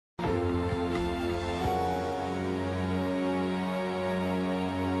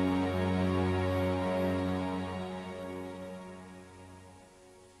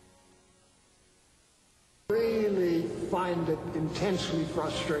Really find it intensely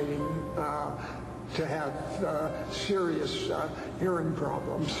frustrating to have serious hearing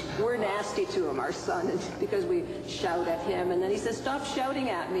problems. We're nasty to him, our son, because we shout at him, and then he says, "Stop shouting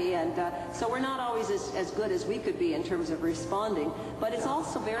at me," and so we're not always as good as we could be in terms of responding, but it's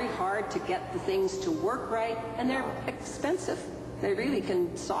also very hard to get the things to work right, and they're expensive. They really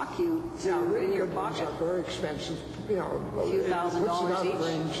can sock you in your pocket. Are very expensive, you know. A few $1,000 each.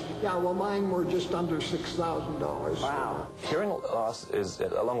 Range. Yeah, well, mine were just under $6,000. Wow. Hearing loss is,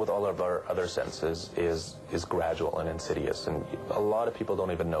 along with all of our other senses, is gradual and insidious, and a lot of people don't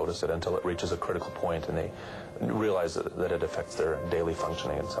even notice it until it reaches a critical point and they realize that it affects their daily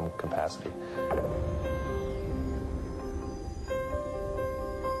functioning in some capacity.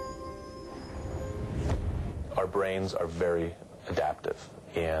 Our brains are very adaptive,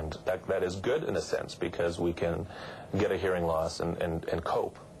 and that is good in a sense, because we can get a hearing loss and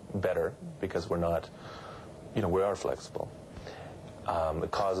cope better because we're not, you know, we are flexible. It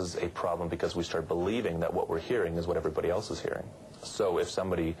causes a problem because we start believing that what we're hearing is what everybody else is hearing. So if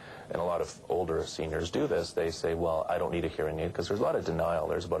somebody, and a lot of older seniors do this, they say, well, I don't need a hearing aid, because there's a lot of denial.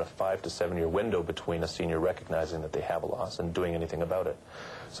 There's about a 5 to 7 year window between a senior recognizing that they have a loss and doing anything about it.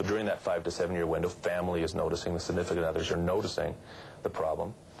 So during that 5 to 7 year window, family is noticing, the significant others are noticing the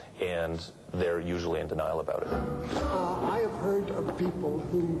problem, and they're usually in denial about it. I have heard of people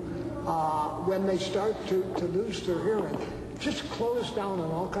who, when they start to lose their hearing, just close down on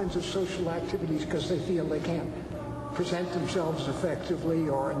all kinds of social activities because they feel they can't present themselves effectively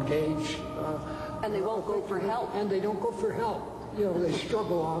or engage. And they won't go for help. And they don't go for help. You know, they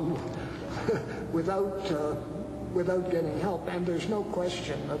struggle on without getting help. And there's no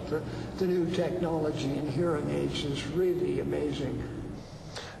question that the new technology in hearing aids is really amazing.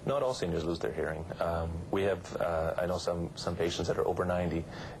 Not all seniors lose their hearing. We have, I know some patients that are over 90,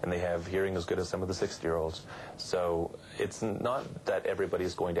 and they have hearing as good as some of the 60-year-olds. So it's not that everybody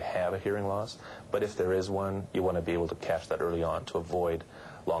is going to have a hearing loss, but if there is one, you want to be able to catch that early on to avoid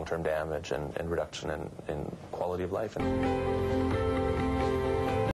long-term damage and reduction in quality of life.